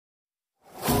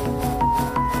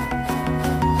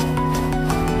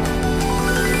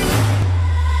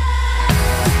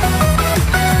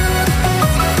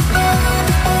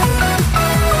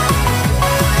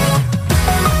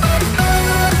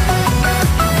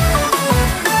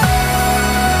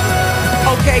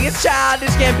Okay, it's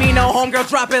Childish Gambino, homegirl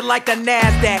drop it like the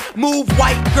NASDAQ. Move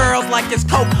white girls like this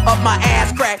coke up my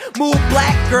ass crack. Move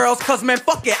black girls, cause man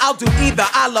fuck it, I'll do either.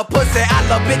 I love pussy, I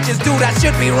love bitches, dude, I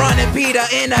should be running Peter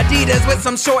in Adidas with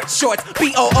some short shorts.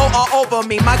 B-O-O all over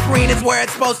me, my green is where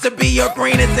it's supposed to be. Your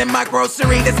green is in my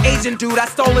grocery. This Asian dude, I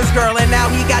stole his girl and now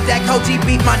he got that Koji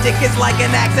beef. My dick is like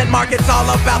an accent mark, it's all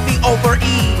about the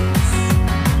over-ease.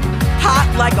 Hot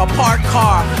like a parked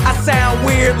car, I sound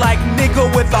weird like nigga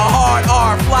with a hard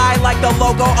R. Fly like the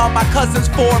logo on my cousin's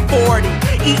 440.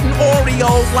 Eating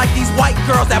Oreos like these white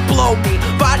girls that blow me.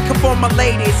 Vodka for my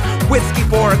ladies, whiskey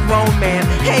for a grown man.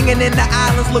 Hanging in the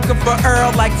islands looking for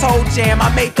Earl like Toe Jam.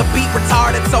 I made the beat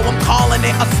retarded so I'm calling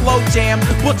it a slow jam.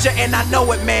 Butcher and I know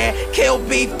it, man, kill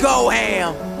beef, go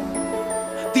ham.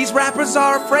 These rappers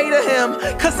are afraid of him,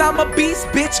 cause I'm a beast,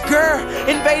 bitch, girl.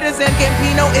 Invaders and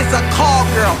Gambino is a call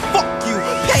girl. Fuck you,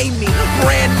 pay me.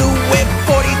 Brand new whip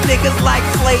for these niggas like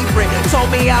slavery.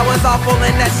 Told me I was awful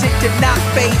and that shit did not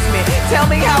faze me. Tell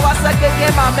me how I suck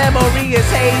again, my memory is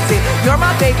hazy. You're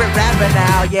my favorite rapper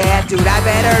now, yeah, dude, I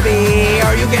better be.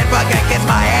 Or you can fucking kiss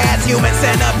my ass, human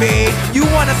centipede. You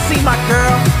wanna see my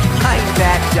girl? I ain't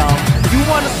that dumb. You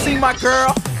wanna see my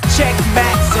girl? Check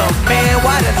Maxim, man,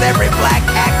 why does every black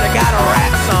actor gotta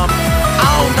rap some? I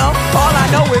don't know, all I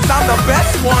know is I'm the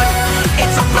best one.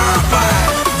 It's a bonfire,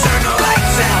 turn the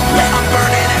lights out. I'm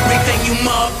burning everything you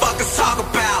motherfuckers talk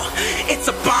about.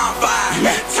 It's a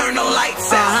bonfire, turn the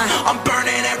lights out. I'm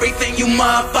burning everything you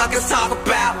motherfuckers talk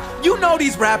about. You know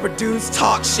these rapper dudes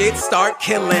talk shit, start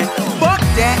killing. Fuck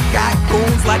that, got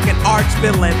goons like an arch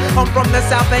villain. I'm from the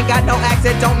south, ain't got no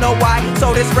accent, don't know why. So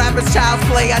this rapper's child's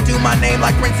play, I do my name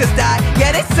like Princess Di.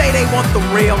 Yeah, they say they want the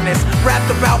realness, rapped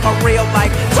about my real life.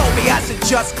 Told me I should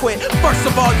just quit. First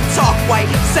of all, you talk white.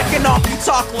 Second off, you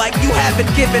talk like you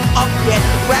haven't given up yet.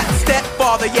 Rap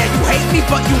stepfather, yeah, you hate me,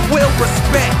 but you will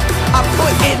respect. I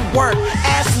put in work,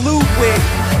 ask Ludwig.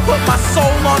 Put my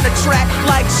soul on the track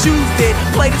like Shoes did.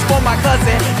 Play this for my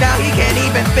cousin, now he can't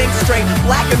even think straight.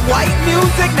 Black and white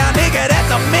music, now nigga, that's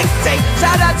a mixtape.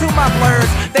 Shout out to my blurs,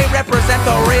 they represent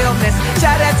the realness.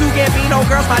 Shout out to Gambino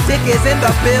girls, my dick is in the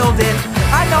building.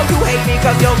 I know you hate me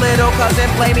cause your little cousin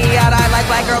play me out. I like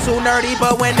black girls who nerdy,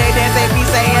 but when they dance they be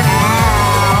saying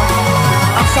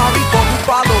ow. I'm sorry for you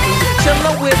follow me,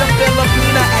 chillin' with a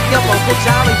Filipina at your local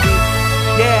Jollibee.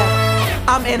 Yeah,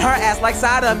 I'm in her ass like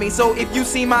side of me, so if you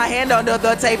see my hand under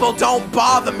the table, don't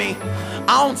bother me.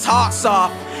 I don't talk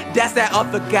soft, that's that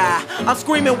other guy. I'm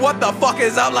screaming what the fuck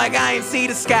is up like I ain't see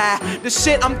the sky. The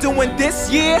shit I'm doing this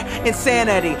year,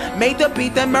 insanity. Made the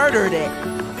beat then murdered it,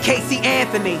 Casey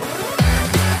Anthony.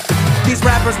 These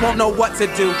rappers won't know what to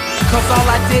do, cause all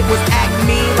I did was act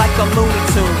me like a Looney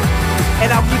Tune.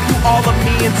 And I'll give you all of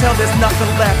me until there's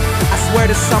nothing left. I swear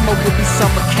this summer will be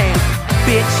summer camp,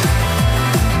 bitch.